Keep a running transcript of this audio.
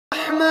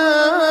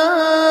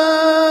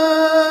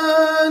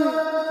الرحمن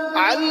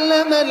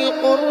علم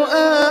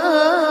القرآن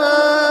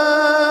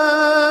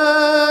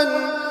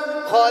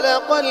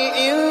خلق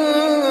الإنسان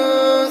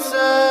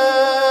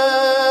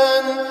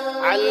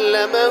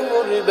علمه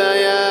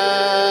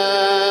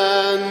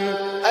البيان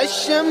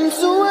الشمس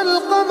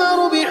والقمر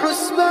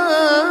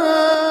بحسبان.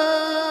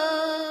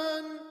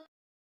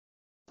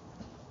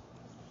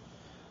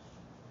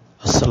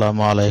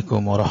 আসসালামু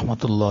আলাইকুম ওয়া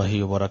রাহমাতুল্লাহি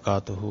ওয়া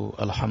বারাকাতুহু।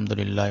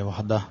 আলহামদুলিল্লাহি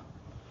ওয়াহদাহ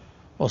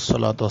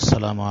ওয়াসসালাতু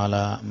ওয়াসসালামু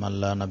আলা মান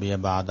লা নাবিয়্যা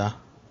বা'দাহ।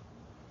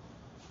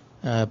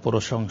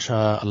 প্রশংসা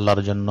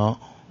আল্লাহর জন্য,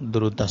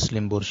 দুরূদ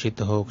তাসলিম বর্ষিত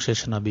হোক শেষ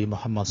নবী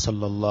মুহাম্মদ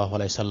সাল্লাল্লাহু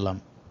আলাইহি সাল্লাম।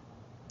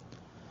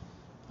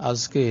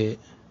 আজকে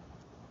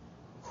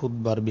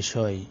খুতবার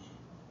বিষয়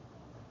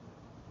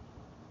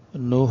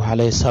নূহ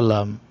আলাইহিস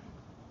সালাম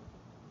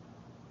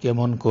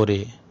কেমন করে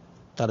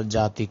তার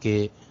জাতিকে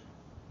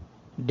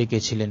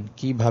ডেকেছিলেন,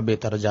 কিভাবে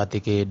তার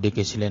জাতিকে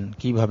ডেকেছিলেন,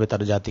 কিভাবে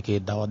তার জাতিকে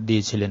দাওয়াত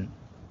দিয়েছিলেন।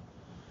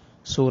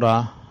 সূরা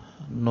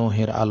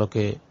নূহের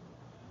আলোকে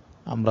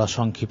আমরা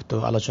সংক্ষিপ্ত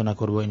আলোচনা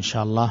করব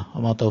ইনশাআল্লাহ।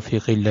 ওয়া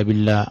তাওফীক ইল্লা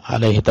বিল্লাহ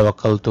আলাইহি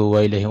তাওয়াক্কালতু ওয়া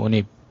ইলাইহি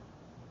উনীব।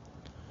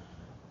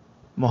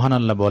 মহান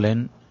আল্লাহ বলেন,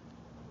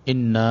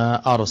 ইন্না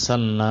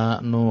আরসালনা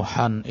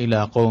নূহান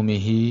ইলা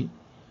কওমিহি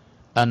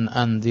আন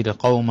আনজির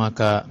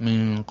কওমাকা মিন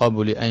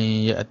ক্বাবলি আন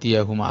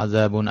ইয়াতিয়াহুম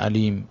আযাবুন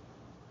আলীম।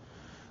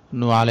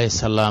 নূহ আলাইহিস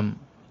সালাম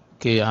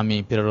কে আমি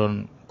প্রেরণ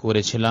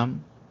করেছিলাম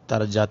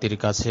তার জাতির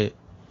কাছে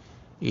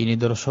এই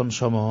নিদর্শন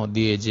সমূহ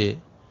দিয়ে যে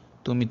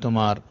তুমি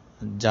তোমার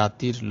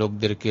জাতির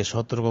লোকদেরকে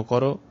সতর্ক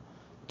করো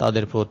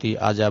তাদের প্রতি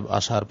আযাব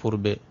আসার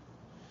পূর্বে।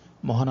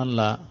 মহান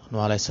আল্লাহ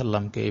নূহ আলাইহিস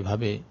সালামকে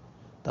এইভাবে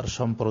তার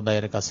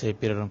সম্প্রদায়ের কাছে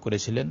প্রেরণ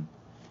করেছিলেন,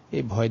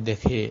 এই ভয়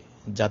দেখে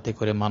যাতে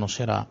করে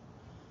মানুষেরা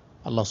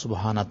আল্লাহ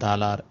সুবহানাহু ওয়া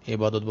তাআলার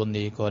ইবাদত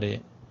বন্দেগী করে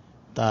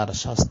তার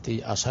শাস্তি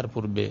আসার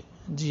পূর্বে।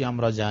 জি,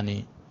 আমরা জানি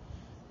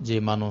যে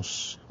মানুষ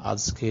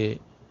আজকে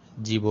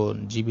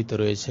জীবিত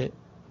রয়েছে,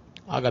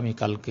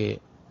 আগামীকালকে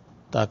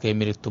তাকে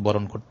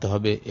মৃত্যুবরণ করতে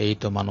হবে, এই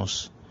তো মানুষ।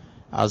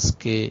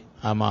 আজকে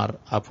আমার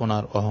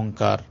আপনার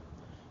অহংকার,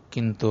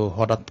 কিন্তু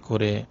হঠাৎ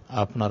করে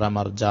আপনার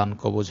আমার জান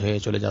কবজ হয়ে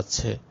চলে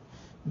যাচ্ছে,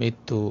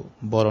 মৃত্যু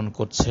বরণ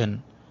করছেন,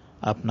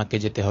 আপনাকে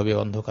যেতে হবে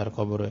অন্ধকার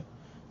কবরে।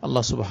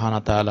 আল্লাহ সুবহানাহু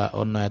ওয়া তাআলা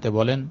অন্য আয়াতে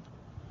বলেন,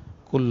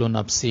 কুল্লু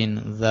নাফসিন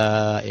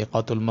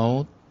যায়িকাতুল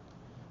মাউত,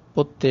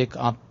 প্রত্যেক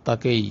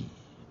আত্মাকেই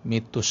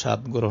মৃত্যু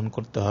স্বাদ গ্রহণ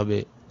করতে হবে,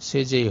 সে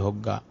যেই হোক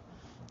গা,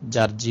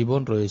 যার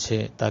জীবন রয়েছে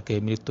তাকে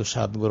মৃত্যু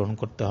স্বাদ গ্রহণ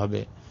করতে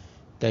হবে।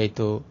 তাই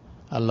তো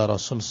আল্লাহ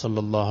রাসূল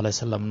সাল্লাল্লাহু আলাইহি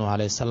সাল্লাম নূহ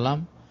আলাইহিস সালাম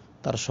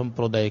তার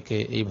সম্প্রদায়কে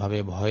এইভাবে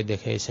ভয়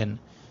দেখিয়েছেন,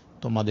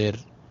 তোমাদের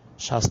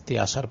শাস্তি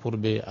আসার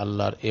পূর্বে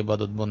আল্লাহর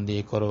ইবাদত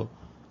বন্দেগী করো,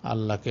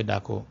 আল্লাহকে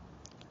ডাকো।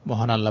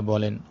 মহান আল্লাহ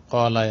বলেন,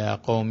 ক্বালা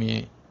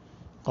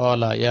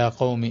ইয়া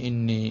কওমি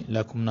ইন্নী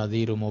লাকুম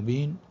নাযীরুম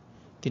মুবিন।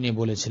 তিনি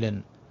বলেছিলেন,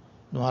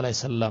 নূহ আলাইহিস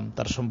সালাম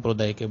তার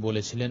সম্প্রদায়কে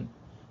বলেছিলেন,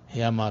 হে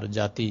আমার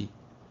জাতি,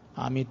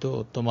 আমি তো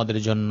তোমাদের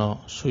জন্য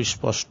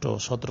সুস্পষ্ট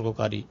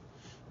সতর্ককারী।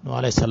 নূহ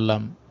আলাইহিস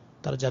সালাম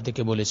তার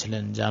জাতিকে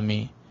বলেছিলেন যে আমি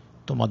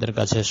তোমাদের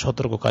কাছে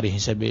সতর্ককারী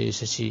হিসেবে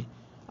এসেছি,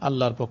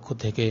 আল্লাহর পক্ষ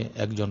থেকে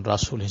একজন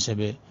রাসূল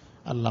হিসেবে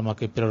আল্লাহ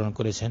আমাকে প্রেরণ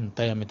করেছেন,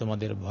 তাই আমি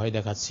তোমাদের ভয়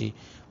দেখাচ্ছি,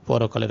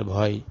 পরকালের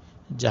ভয়,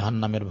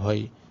 জাহান্নামের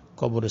ভয়,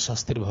 কবরের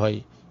শাস্তির ভয়।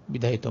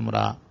 বিধায়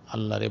তোমরা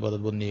আল্লাহর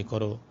ইবাদত বন্দেগী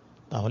করো,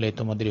 তাহলে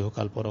তোমাদের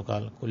ইহকাল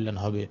পরকাল কল্যাণ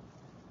হবে।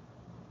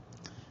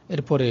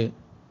 এরপরে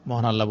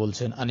মহান আল্লাহ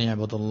বলছেন,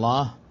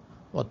 আনিয়াবুদুল্লাহ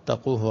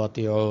ওয়াত্তাকুহু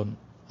ওয়াতিউন,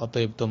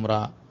 অতএব তোমরা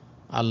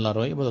আল্লাহর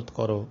ইবাদত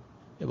করো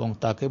এবং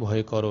তাকে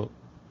ভয় করো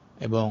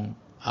এবং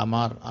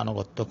আমার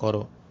আনুগত্য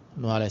করো।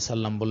 নূহ আলাইহিস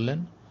সালাম বললেন,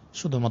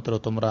 শুধুমাত্র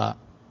তোমরা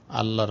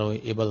আল্লাহর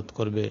ইবাদত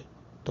করবে,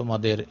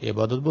 তোমাদের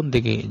ইবাদত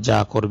বন্দেগী যা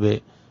করবে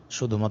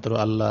শুধুমাত্র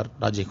আল্লাহর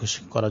রাজি খুশি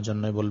করার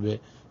জন্যই বলবে,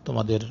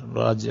 তোমাদের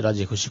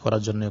রাজি খুশি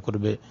করার জন্য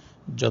করবে।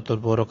 যত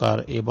প্রকার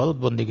ইবাদত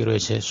বন্দেগী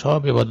রয়েছে সব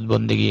ইবাদত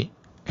বন্দেগী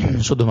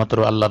শুধুমাত্র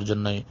আল্লাহর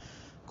জন্যই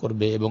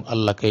করবে এবং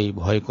আল্লাহকেই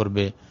ভয়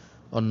করবে,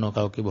 অন্য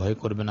কাউকে ভয়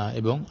করবে না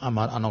এবং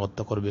আমার আনুগত্য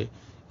করবে।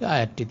 এই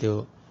আয়াতটিতেও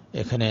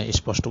এখানে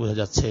স্পষ্ট বোঝা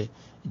যাচ্ছে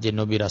যে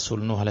নবী রাসূল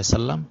নূহ আলাইহিস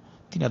সালাম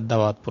তিনি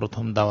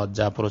প্রথম দাওয়াত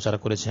যা প্রচার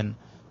করেছেন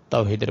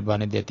তাওহীদের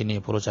বাণী দিয়ে তিনি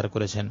প্রচার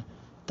করেছেন,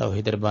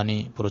 তাওহীদের বাণী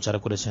প্রচার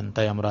করেছেন।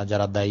 তাই আমরা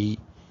যারা দায়ী,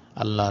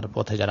 আল্লাহর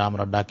পথে যারা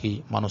আমরা ডাকি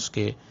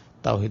মানুষকে,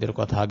 তাওহীদের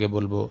কথা আগে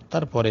বলবো,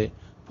 তারপরে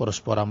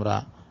পরস্পর আমরা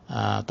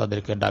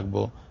তাদেরকে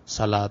ডাকবো।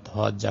 সালাত,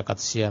 হজ, যাকাত,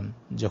 সিয়াম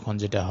যখন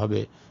যেটা হবে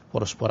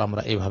পরস্পর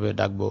আমরা এইভাবে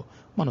ডাকবো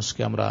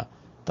মানুষকে, আমরা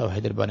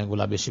তাওহীদের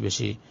বাণীগুলা বেশি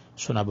বেশি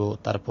শোনাবো,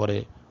 তারপরে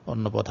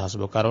অন্য পথ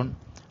আসবো। কারণ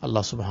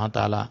আল্লাহ সুবহানাহু ওয়া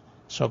তাআলা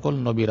সকল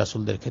নবী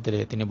রাসূলদের ক্ষেত্রে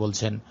তিনি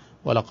বলছেন,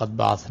 ওয়ালাকাদ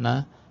বাআসনা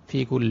ফি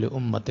কুল্লি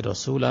উম্মাতির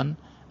রাসূলান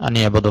আন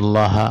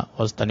ইয়াবুদুল্লাহা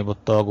ওয়াজতানিবুত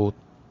তাগুত।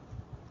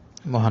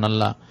 মহান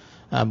আল্লাহ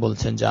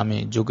বলছেন যে আমি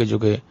যুগে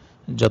যুগে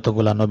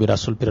যতগুলা নবী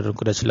রাসূল প্রেরণ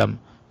করেছিলাম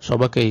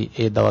সবাইকেই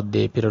এই দাওয়াত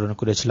দিয়ে প্রেরণ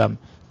করেছিলাম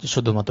যে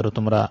শুধুমাত্র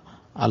তোমরা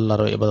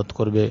আল্লাহর ইবাদত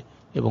করবে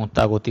এবং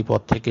তাগুতি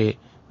পথ থেকে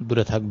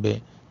দূরে থাকবে।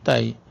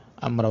 তাই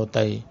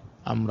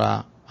আমরা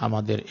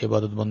আমাদের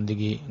ইবাদত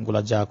বন্দেগী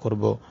গুলা যা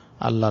করব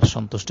আল্লাহর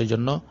সন্তুষ্টির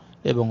জন্য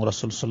এবং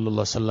রাসূল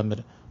সাল্লাল্লাহু আলাইহি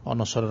সাল্লামের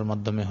অনুসরণের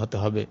মাধ্যমে হতে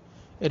হবে।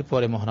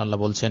 এরপরে মহান আল্লাহ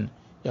বলছেন,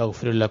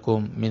 ইয়াগফিরু লাকুম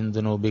মিন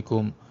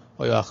যুনুবিকুম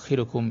ওয়া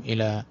ইউআখিরুকুম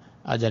ইলা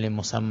আজালিন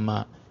মুসাম্মা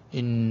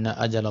ইন্না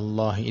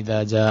আজালাল্লাহি ইযা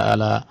জাআ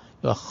লা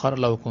ইউআখখার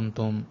লাউ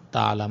কুনতুম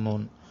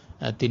তা'লামুন।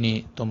 তিনি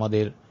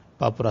তোমাদের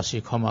পাপরাশি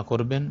ক্ষমা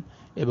করবেন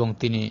এবং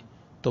তিনি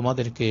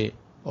তোমাদেরকে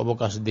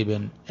অবকাশ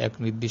দিবেন এক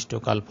নির্দিষ্ট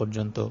কাল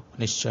পর্যন্ত।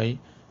 নিশ্চয়ই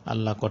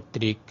আল্লাহ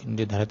কর্তৃক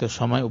নির্ধারিত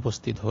সময়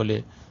উপস্থিত হলে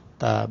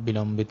তা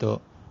বিলম্বিত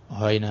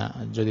হয় না,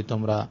 যদি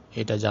তোমরা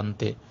এটা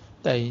জানতে।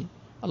 তাই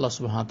আল্লাহ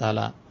সুবহানাহু ওয়া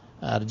তাআলা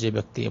আর যে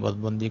ব্যক্তি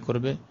ইবাদতবন্দি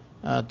করবে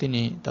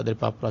তিনি তাদের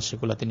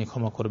পাপরাশিগুলো তিনি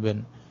ক্ষমা করবেন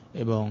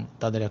এবং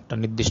তাদের একটা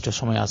নির্দিষ্ট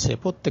সময় আছে।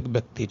 প্রত্যেক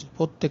ব্যক্তির,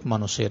 প্রত্যেক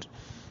মানুষের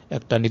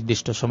একটা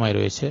নির্দিষ্ট সময়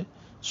রয়েছে।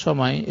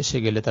 সময় এসে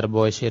গেলে, তার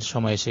বয়সের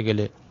সময় এসে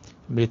গেলে,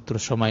 মৃত্যুর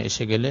সময়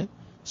এসে গেলে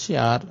সে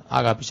আর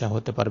আগাপিছা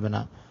হতে পারবে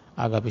না,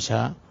 আগাপিছা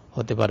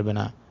হতে পারবে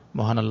না।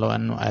 মহান আল্লাহ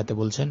অন্য আয়াতে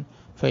বলছেন,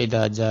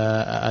 ফাইদা জাআ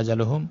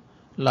আজালুহুম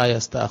লা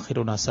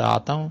ইস্তাখিরুনা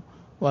সাআতাও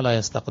ওয়া লা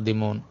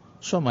ইস্তাকদিমুন।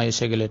 সময়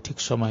এসে গেলে, ঠিক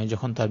সময়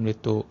যখন তার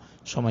মৃত্যু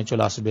সময়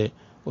চলে আসবে,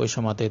 ওই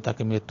সময়তে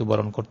তাকে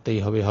মৃত্যুবরণ করতেই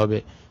হবে।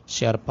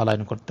 সে আর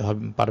পলায়ন করতে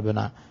পারবে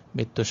না।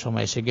 মৃত্যুর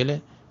সময় এসে গেলে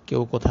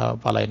কেউ কোথাও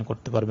পলায়ন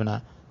করতে পারবে না,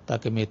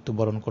 তাকে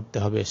মৃত্যুবরণ করতে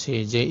হবে। সে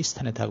যে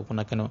স্থানে থাকুক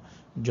না কেন,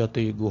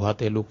 যতই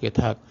গুহাতে লুকিয়ে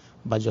থাক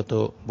বা যত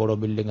বড়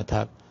বিল্ডিংয়ে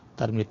থাক,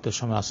 তার মৃত্যুর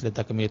সময় আসলে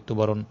তাকে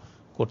মৃত্যুবরণ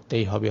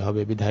করতেই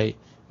হবে। বিধায়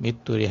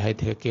মৃত্যু রেহাই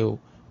থেকে কেউ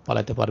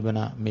পালাতে পারবে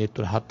না,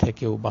 মৃত্যুর হাত থেকে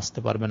কেউ বাঁচতে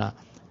পারবে না।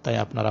 তাই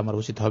আপনার আমার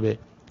উচিত হবে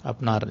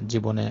আপনার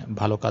জীবনে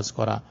ভালো কাজ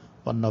করা,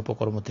 অন্য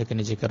অপকর্ম থেকে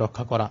নিজেকে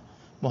রক্ষা করা।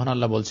 মহান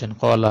আল্লাহ বলছেন,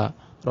 ক্বালা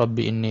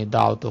রব্বি ইন্নী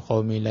দাউতু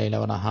কওমি লাইলা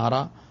ওয়া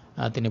নাহারা।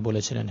 তিনি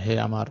বলেছিলেন, হে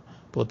আমার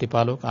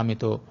প্রতিপালক, আমি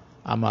তো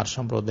আমার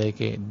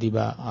সম্প্রদায়কে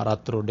দিবা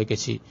রাত্র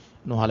ডেকেছি।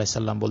 নূহ আলাইহিস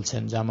সালাম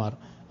বলছেন যে আমার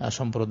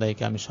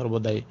সম্প্রদায়কে আমি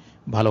সর্বদাই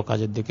ভালো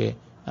কাজের দিকে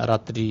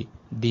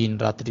দিন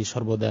রাত্রি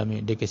সর্বদাই আমি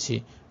ডেকেছি।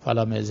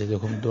 ফালাম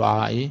ইয়াজিদহুম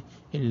দুআই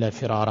ইল্লা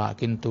ফিরারা।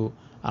 কিন্তু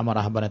আমার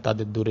আহ্বানে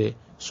তাদের দূরে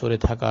সরে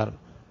থাকার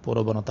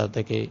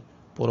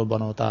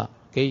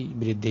প্রবণতাকেই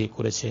বৃদ্ধি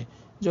করেছে।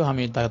 যে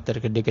আমি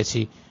তাদেরকে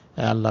ডেকেছি,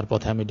 আল্লাহর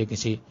পথে আমি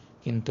ডেকেছি,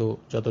 কিন্তু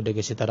যত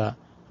ডেকেছি তারা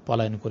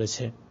পলায়ন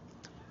করেছে।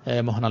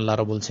 মহান আল্লাহ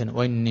আরো বলছেন,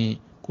 ওয়াইন্নী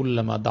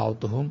কুল্লামা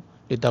দাউতুহুম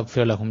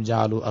লিতাগফিরা লাহুম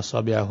জাআলু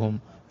আসাবিআহুম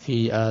ফি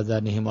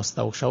আযানিহিম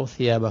ওয়াস্তাগশাউ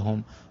সিয়াবাহুম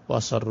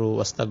ওয়াসাররু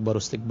ওয়াস্তাকবারু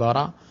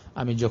ইস্তিকবারা।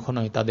 আমি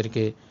যখনই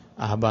তাদেরকে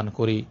আহ্বান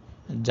করি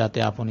যাতে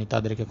আপনি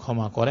তাদেরকে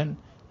ক্ষমা করেন,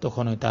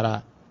 তখনই তারা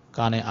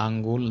কানে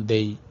আঙ্গুল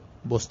দেই,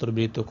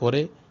 বস্ত্রবৃত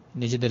করে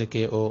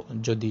নিজেদেরকে ও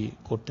যদি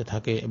করতে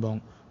থাকে এবং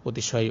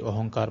অতিশয়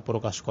অহংকার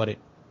প্রকাশ করে।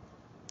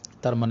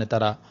 তার মানে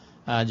তারা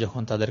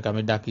যখন তাদেরকে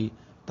আমি ডাকি,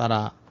 তারা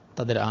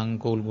তাদের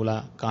আঙ্গুলগুলা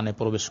কানে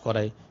প্রবেশ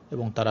করায়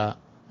এবং তারা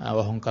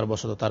অহংকার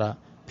বশত তারা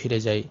ফিরে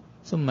যায়।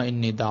 সুম্মা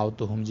ইন্নী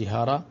দাউতুহুম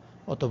জিহারা।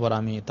 অতঃপর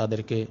আমি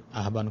তাদেরকে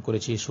আহ্বান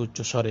করেছি সুউচ্চ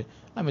স্বরে।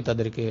 আমি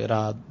তাদেরকে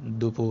রাত,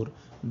 দুপুর,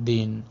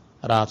 দিন,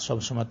 রাত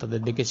সবসময় তাদের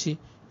ডেকেছি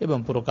এবং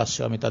প্রকাশ্যে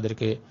আমি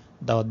তাদেরকে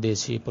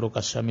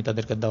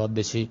দাওয়াত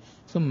দিয়েছি।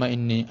 সুম্মা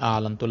ইন্নী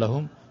আ'লানতু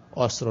লাহুম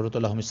ওয়াসরারতু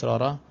লাহুম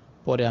ইসরারা।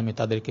 পরে আমি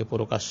তাদেরকে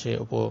প্রকাশ্যে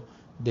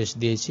উপদেশ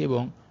দিয়েছি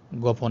এবং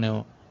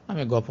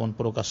গোপন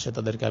প্রকাশ্যে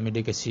তাদেরকে আমি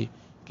ডেকেছি,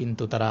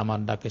 কিন্তু তারা আমার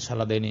ডাকে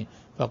সাড়া দেয়নি।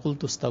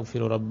 ফাকুলতু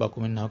আস্তাগফিরু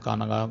রাব্বাকুম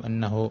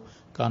ইন্নাহু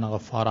কানা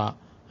গাফফারা।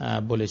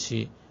 বলেছি,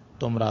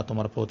 তোমরা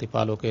তোমার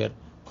প্রতিপালকের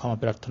ক্ষমা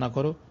প্রার্থনা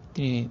করো,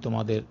 তিনি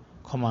তোমাদের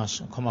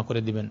ক্ষমা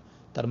করে দিবেন।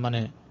 তার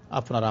মানে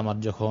আপনার আমার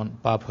যখন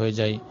পাপ হয়ে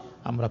যায়,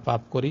 আমরা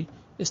পাপ করি,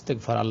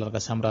 ইস্তেগফার আল্লাহর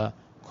কাছে আমরা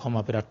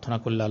ক্ষমা প্রার্থনা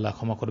করলে আল্লাহ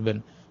ক্ষমা করবেন।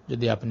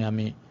 যদি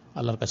আমি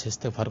আল্লাহর কাছে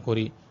ইস্তেগফার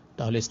করি,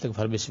 তাহলে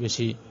ইস্তেগফার বেশি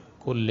বেশি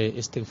করলে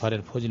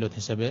ইস্তেগফারের ফজিলত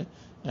হিসেবে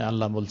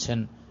আল্লাহ বলছেন,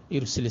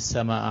 ইরসিলিস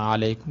সামা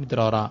আলাইকুম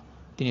মিদরারা।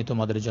 তিনি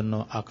তোমাদের জন্য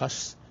আকাশ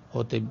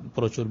হতে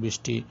প্রচুর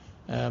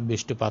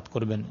বৃষ্টিপাত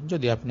করবেন।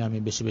 যদি আমি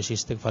বেশি বেশি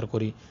ইস্তেগফার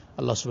করি,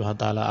 আল্লাহ সুবহানাহু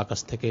ওয়া তাআলা আকাশ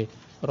থেকে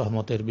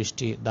রহমতের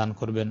বৃষ্টি দান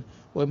করবেন।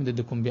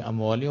 ওয়াইমদিদুকুম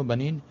বিআমওয়ালি ওয়া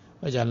বানিন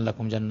ওয়াজআল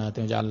লাকুম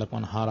জান্নাতিন ওয়াজআল লাকুম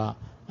আনহারা।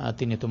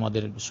 তিনি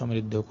তোমাদের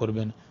সমৃদ্ধ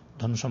করবেন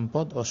ধন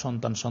সম্পদ ও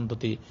সন্তান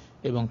সন্ততি,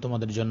 এবং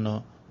তোমাদের জন্য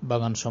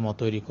বাগান সম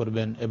তৈরি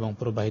করবেন এবং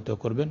প্রবাহিত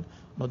করবেন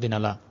নদী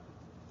নালা।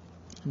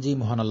 জি,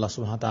 মহান আল্লাহ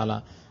সুবহানাহু ওয়া তাআলা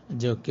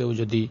যে কেউ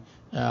যদি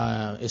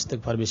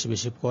ইস্তেগফার বেশি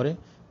বেশি করে,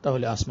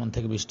 তাহলে আসমান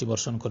থেকে বৃষ্টি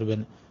বর্ষণ করবেন,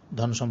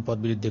 ধন সম্পদ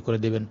বৃদ্ধি করে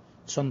দিবেন,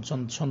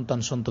 সন্তান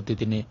সন্ততি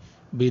তিনি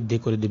বৃদ্ধি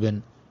করে দিবেন,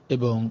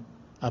 এবং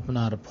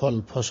আপনার ফল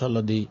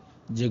ফসলাদি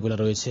যেগুলা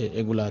রয়েছে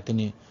এগুলা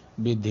তিনি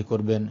বৃদ্ধি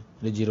করবেন,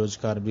 রিজি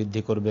রোজগার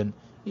বৃদ্ধি করবেন।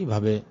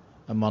 এইভাবে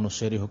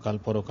মানুষের ইহকাল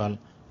পরকাল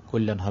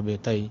কল্যাণ হবে।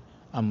 তাই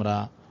আমরা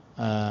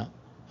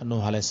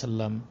নূহ আলাইহিস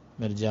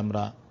সালামের যে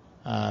আমরা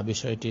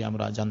বিষয়টি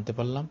আমরা জানতে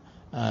পারলাম,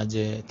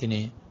 যে তিনি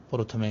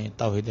প্রথমে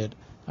তাওহীদের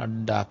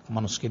ডাক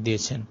মানুষকে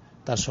দিয়েছেন,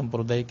 তার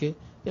সম্প্রদায়কে,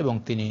 এবং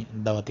তিনি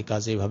দাওয়াতি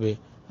কাজে এইভাবে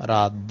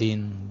রাত দিন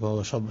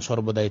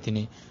সর্বদাই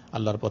তিনি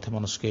আল্লাহর পথে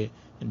মানুষকে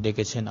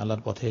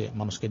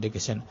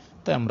ডেকেছেন।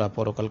 তাই আমরা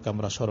পরকালকে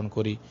আমরা স্মরণ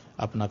করি।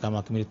 আপনাকে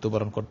আমাকে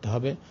মৃত্যুবরণ করতে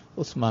হবে।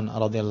 উসমান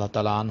রাদিয়াল্লাহু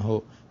তাআলা আনহু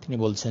তিনি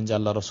বলছেন যে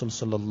আল্লাহ রাসূল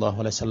সাল্লাল্লাহু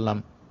আলাইহি সাল্লাম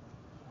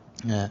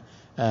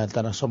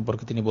তার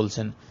সম্পর্কে তিনি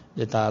বলছেন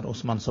যে তার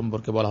উসমান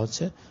সম্পর্কে বলা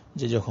হচ্ছে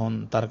যে যখন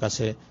তার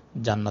কাছে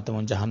জান্নাত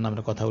এবং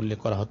জাহান্নামের কথা উল্লেখ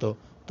করা হতো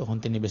তখন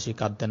তিনি বেশি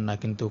কাঁদতেন না,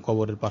 কিন্তু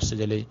কবরের পাশে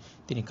গেলেই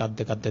তিনি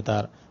কাঁদতে কাঁদতে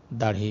তার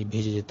দাড়ি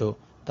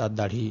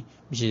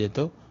ভিজে যেত,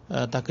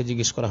 তাকে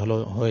জিজ্ঞেস করা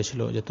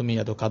হয়েছিল যে তুমি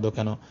এত কাঁদো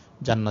কেন,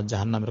 জান্নাত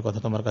জাহান্নামের কথা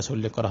তোমার কাছে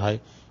উল্লেখ করা হয়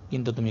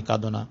কিন্তু তুমি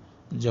কাঁদো না,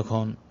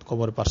 যখন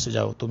কবরের পাশে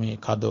যাও তুমি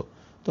কাঁদো।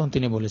 তখন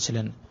তিনি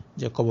বলেছিলেন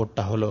যে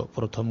কবরটা হলো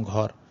প্রথম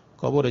ঘর,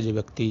 কবরে যে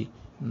ব্যক্তি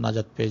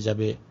নাজাত পেয়ে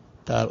যাবে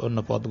তার অন্য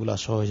পথগুলা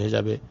সহজ হয়ে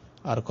যাবে,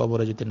 আর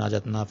কবরে যদি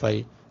নাজাত না পাই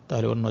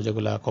তাহলে অন্য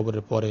যেগুলা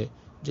কবরের পরে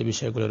যে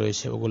বিষয়গুলো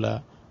রয়েছে ওগুলা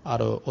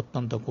আরো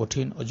অত্যন্ত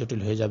কঠিন ও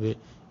জটিল হয়ে যাবে।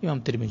 ইমাম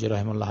তিরমিজি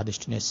রাহিমাহুল্লাহ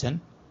হাদিসটি নিয়েছেন।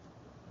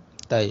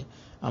 তাই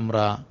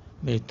আমরা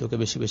মৃত্যুকে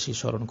বেশি বেশি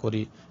স্মরণ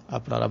করি।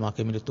 আপনার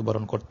আমাকে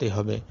মৃত্যুবরণ করতেই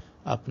হবে,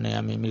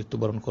 আমি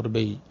মৃত্যুবরণ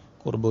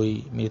করবই,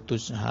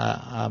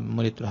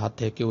 মৃত্যুর হাত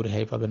থেকে কেউ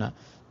রেহাই পাবে না।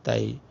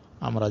 তাই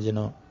আমরা যেন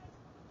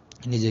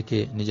নিজেকে,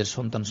 নিজের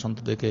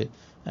সন্তানদেরকে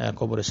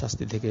কবরের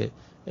শাস্তি থেকে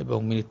এবং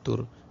মৃত্যুর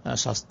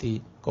শাস্তি,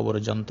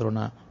 কবরের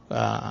যন্ত্রণা,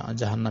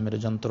 জাহান্নামের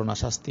যন্ত্রণা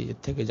শাস্তি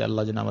থেকে যে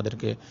আল্লাহ যেন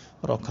আমাদেরকে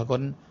রক্ষা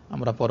করেন,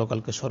 আমরা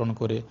পরকালকে স্মরণ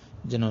করে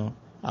যেন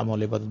আমল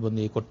ইবাদত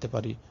বন্দেগী করতে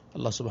পারি।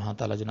 আল্লাহ সুবহানাহু ওয়া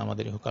তাআলা যেন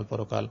আমাদের ইহকাল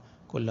পরকাল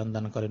কল্যাণ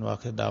দান করেন। ওয়া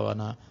আখির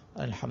দাওয়ানা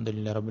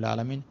আলহামদুলিল্লাহি রাব্বিল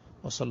আলামিন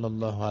ওয়া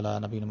সাল্লাল্লাহু আলা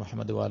নবিয়িনা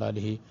মুহাম্মদ ওয়া আলা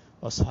আলিহি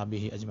ওয়া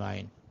সাহবিহি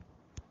আজমাইন।